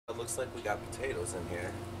looks like we got potatoes in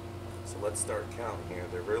here. So let's start counting here.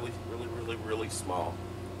 They're really small.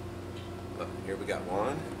 But here we got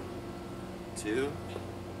 1, 2,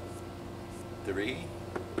 3,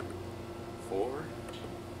 4,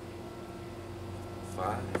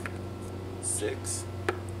 5, 6,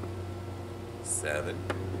 7.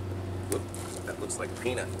 Whoop, that looks like a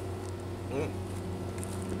peanut.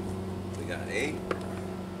 We got 8,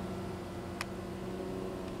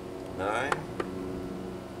 9,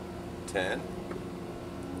 10,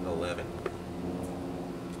 11,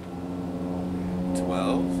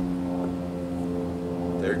 12,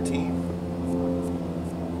 13,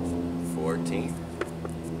 14,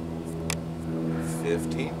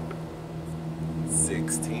 15,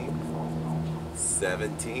 16,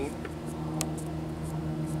 17,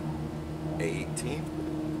 18,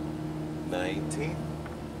 19,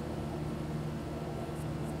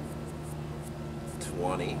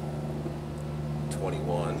 20,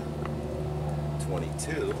 21,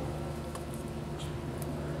 22,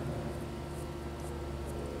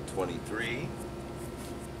 23,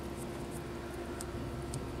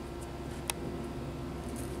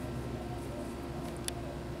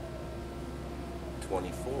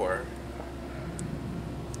 24,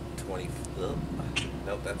 20,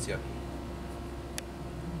 nope, that's yucky.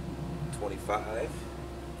 25,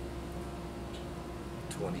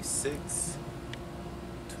 26,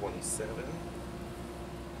 27.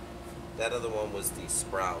 That other one was the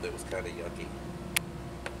sprout. It was kind of yucky.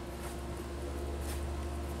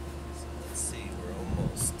 So let's see, we're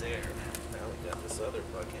almost there. Now we got this other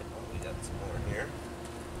bucket. Oh, we got some more here.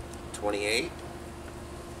 28,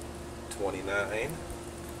 29,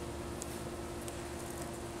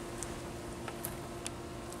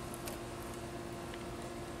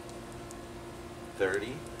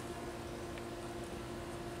 30,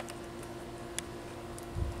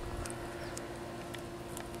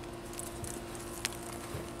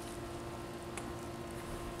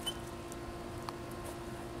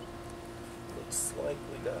 'Looks like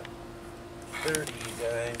we got 30, you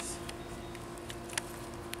guys.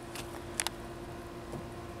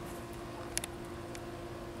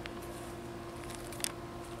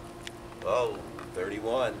 Oh,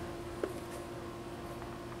 31.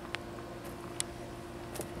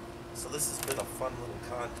 So this has been a fun little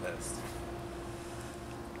contest.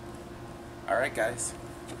 Alright guys,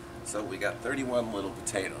 so we got 31 little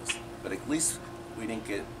potatoes, but at least we didn't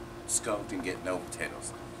get skunked and get no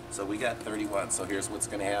potatoes. So we got 31, so here's what's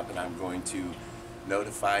going to happen. I'm going to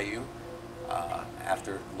notify you a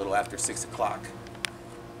little after 6 o'clock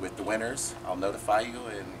with the winners. I'll notify you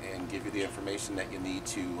and give you the information that you need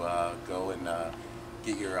to go and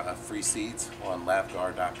get your free seeds on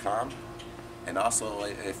lavgar.com. And also,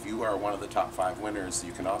 if you are one of the top 5 winners,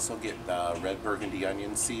 you can also get red burgundy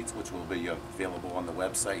onion seeds, which will be available on the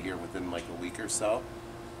website here within like a week or so.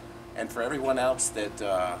 And for everyone else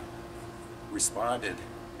that responded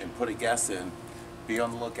and put a guess in, be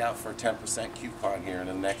on the lookout for a 10% coupon here in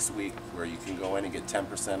the next week where you can go in and get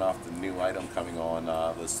 10% off the new item coming on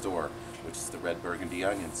the store, which is the red burgundy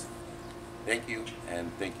onions. Thank you,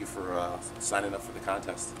 and thank you for signing up for the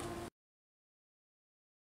contest.